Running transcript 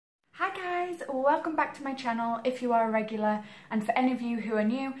welcome back to my channel if you are a regular, and for any of you who are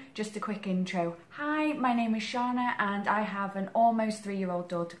new, just a quick intro. Hi, my name is Shana and I have an almost 3-year-old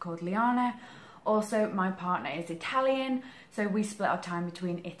daughter called Liana. Also, my partner is Italian, so we split our time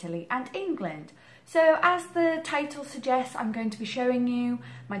between Italy and England. So as the title suggests, I'm going to be showing you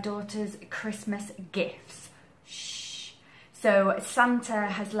my daughter's Christmas gifts. Shh. So Santa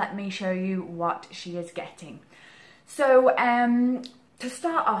has let me show you what she is getting. So to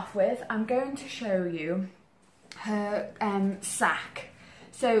start off with, I'm going to show you her sack.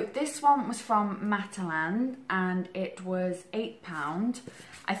 So this one was from Matalan and it was £8.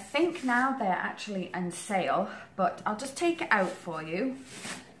 I think now they're actually on sale, but I'll just take it out for you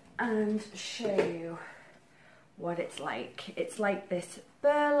and show you what it's like. It's like this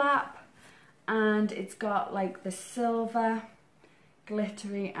burlap and it's got like the silver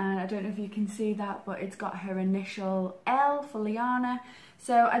glittery, and I don't know if you can see that, but it's got her initial L for Liana.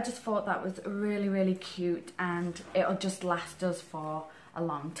 So I just thought that was really cute and it'll just last us for a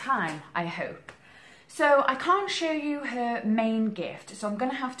long time, I hope. So I can't show you her main gift, so I'm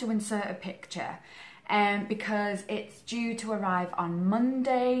going to have to insert a picture because it's due to arrive on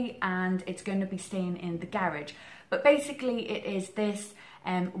Monday and it's going to be staying in the garage. But basically it is this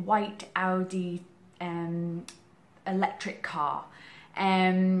white Audi electric car.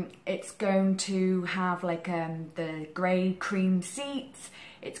 It's going to have like the grey cream seats.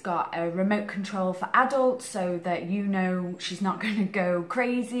 It's got a remote control for adults so that you know she's not going to go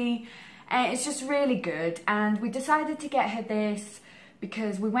crazy. It's just really good, and we decided to get her this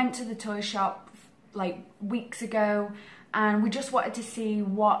because we went to the toy shop like weeks ago and we just wanted to see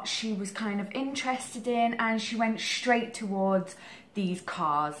what she was kind of interested in, and she went straight towards these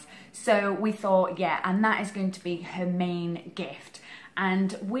cars. So we thought, yeah, and that is going to be her main gift.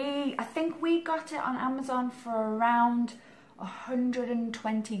 And I think we got it on Amazon for around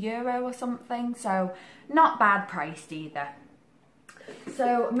 €120 or something, so not bad priced either.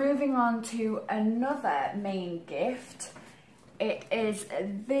 So moving on to another main gift, it is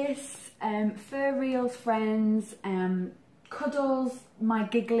this Fur Reels Friends Cuddles My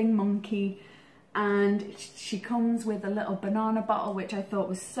Giggling Monkey, and she comes with a little banana bottle, which I thought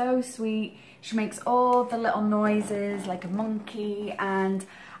was so sweet. She makes all the little noises like a monkey, and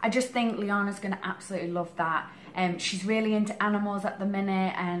I just think Liana's going to absolutely love that. She's really into animals at the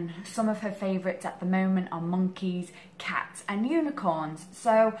minute, and some of her favourites at the moment are monkeys, cats and unicorns.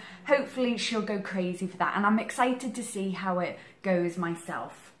 So hopefully she'll go crazy for that, and I'm excited to see how it goes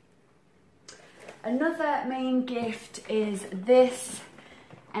myself. Another main gift is this.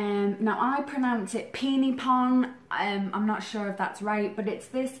 Now I pronounce it Peony Pon. I'm not sure if that's right, but it's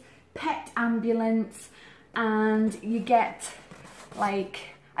this pet ambulance, and you get like,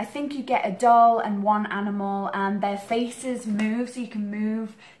 I think you get a doll and one animal, and their faces move, so you can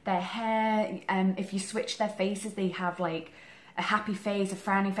move their hair. If you switch their faces, they have like a happy face, a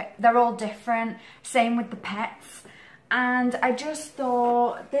frowny face. They're all different. Same with the pets. And I just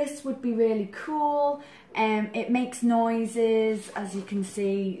thought this would be really cool. It makes noises, as you can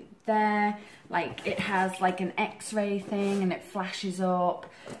see there. Like it has like an X-ray thing and it flashes up.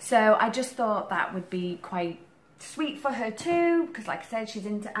 So I just thought that would be quite sweet for her too, because like I said, she's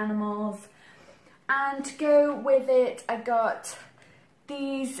into animals. And to go with it, I got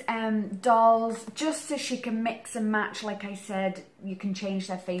these dolls just so she can mix and match. Like I said, you can change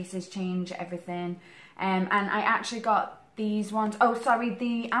their faces, change everything. And I actually got these ones. Oh, sorry,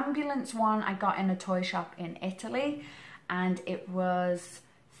 the ambulance one I got in a toy shop in Italy, and it was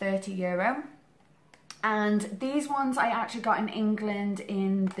 €30. And these ones I actually got in England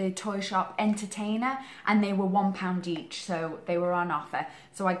in the toy shop Entertainer, and they were £1 each, so they were on offer.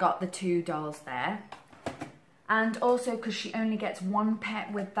 So I got the 2 dolls there. And also, because she only gets one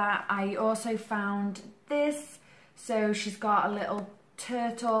pet with that, I also found this. So she's got a little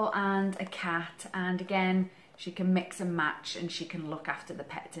turtle and a cat, and again she can mix and match and she can look after the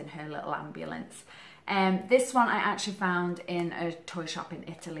pets in her little ambulance. This one I actually found in a toy shop in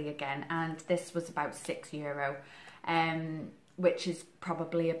Italy again, and this was about €6, which is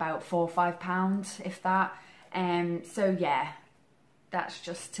probably about £4 or £5 if that. So yeah, that's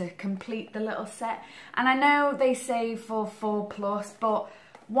just to complete the little set. And I know they say for 4+, but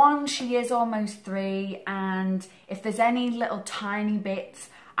one, she is almost 3, and if there's any little tiny bits,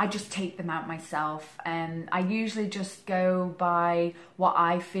 I just take them out myself. I usually just go by what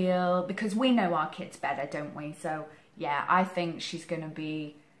I feel, because we know our kids better, don't we? So yeah, I think she's going to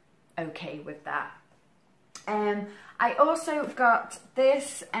be okay with that. I also got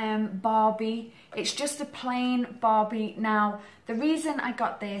this Barbie. It's just a plain Barbie. Now, the reason I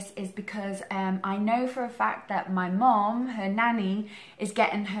got this is because I know for a fact that my mom, her nanny, is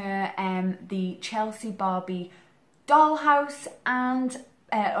getting her the Chelsea Barbie dollhouse and,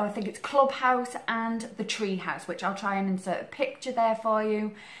 or I think it's clubhouse and the tree house, which I'll try and insert a picture there for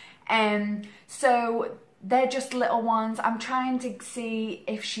you. So they're just little ones. I'm trying to see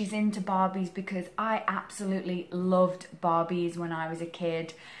if she's into Barbies because I absolutely loved Barbies when I was a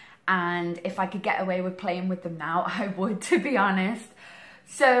kid. And if I could get away with playing with them now, I would, to be honest.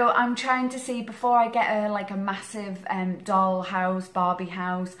 So I'm trying to see, before I get her like a massive doll house, Barbie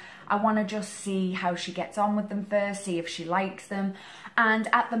house, I want to just see how she gets on with them first, see if she likes them. And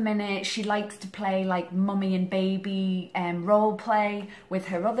at the minute, she likes to play like mummy and baby role play with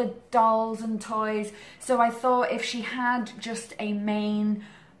her other dolls and toys. So I thought if she had just a main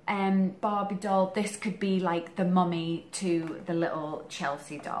Barbie doll, this could be like the mummy to the little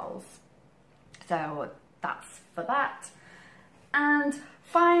Chelsea dolls. So that's for that. And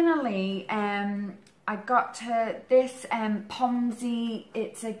finally, I got her this Pomsy.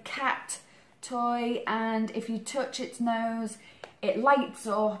 It's a cat toy, and if you touch its nose, it lights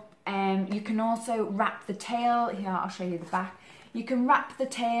up. You can also wrap the tail. Here, I'll show you the back. You can wrap the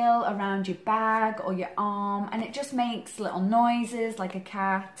tail around your bag or your arm, and it just makes little noises like a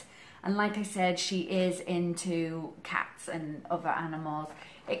cat. And like I said, she is into cats and other animals.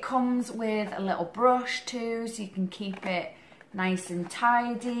 It comes with a little brush too, so you can keep it nice and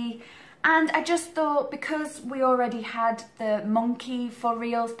tidy. And I just thought, because we already had the monkey for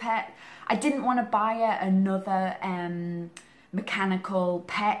Reals pet, I didn't want to buy her another mechanical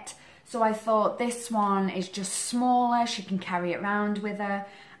pet. So I thought this one is just smaller, she can carry it around with her,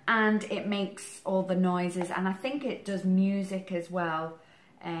 and it makes all the noises, and I think it does music as well.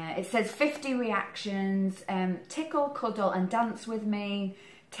 It says 50 reactions, tickle, cuddle and dance with me.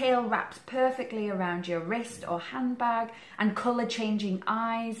 Tail wraps perfectly around your wrist or handbag, and colour changing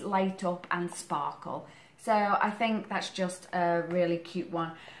eyes light up and sparkle. So I think that's just a really cute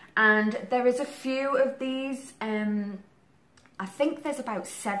one. And there is a few of these, I think there's about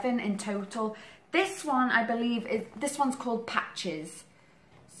 7 in total. This one, I believe, this one's called Patches.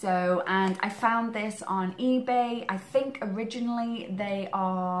 So, and I found this on eBay. I think originally they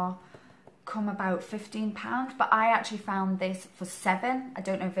come about £15, but I actually found this for 7. I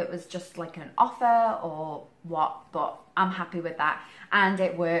don't know if it was just like an offer or what, but I'm happy with that, and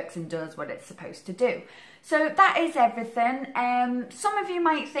it works and does what it's supposed to do. So that is everything. Some of you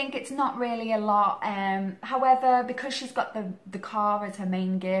might think it's not really a lot, however, because she's got the car as her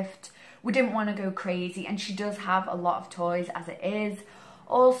main gift, we didn't want to go crazy, and she does have a lot of toys as it is.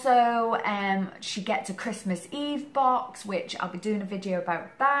 Also, she gets a Christmas Eve box, which I'll be doing a video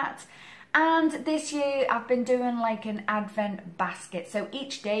about that. And this year I've been doing like an advent basket. So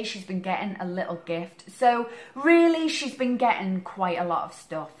each day she's been getting a little gift. So really she's been getting quite a lot of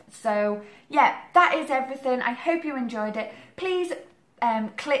stuff. So yeah, that is everything. I hope you enjoyed it. Please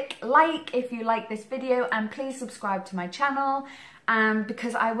click like if you like this video, and please subscribe to my channel.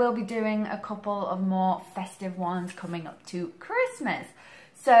 Because I will be doing a couple of more festive ones coming up to Christmas.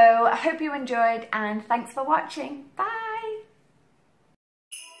 So I hope you enjoyed, and thanks for watching. Bye.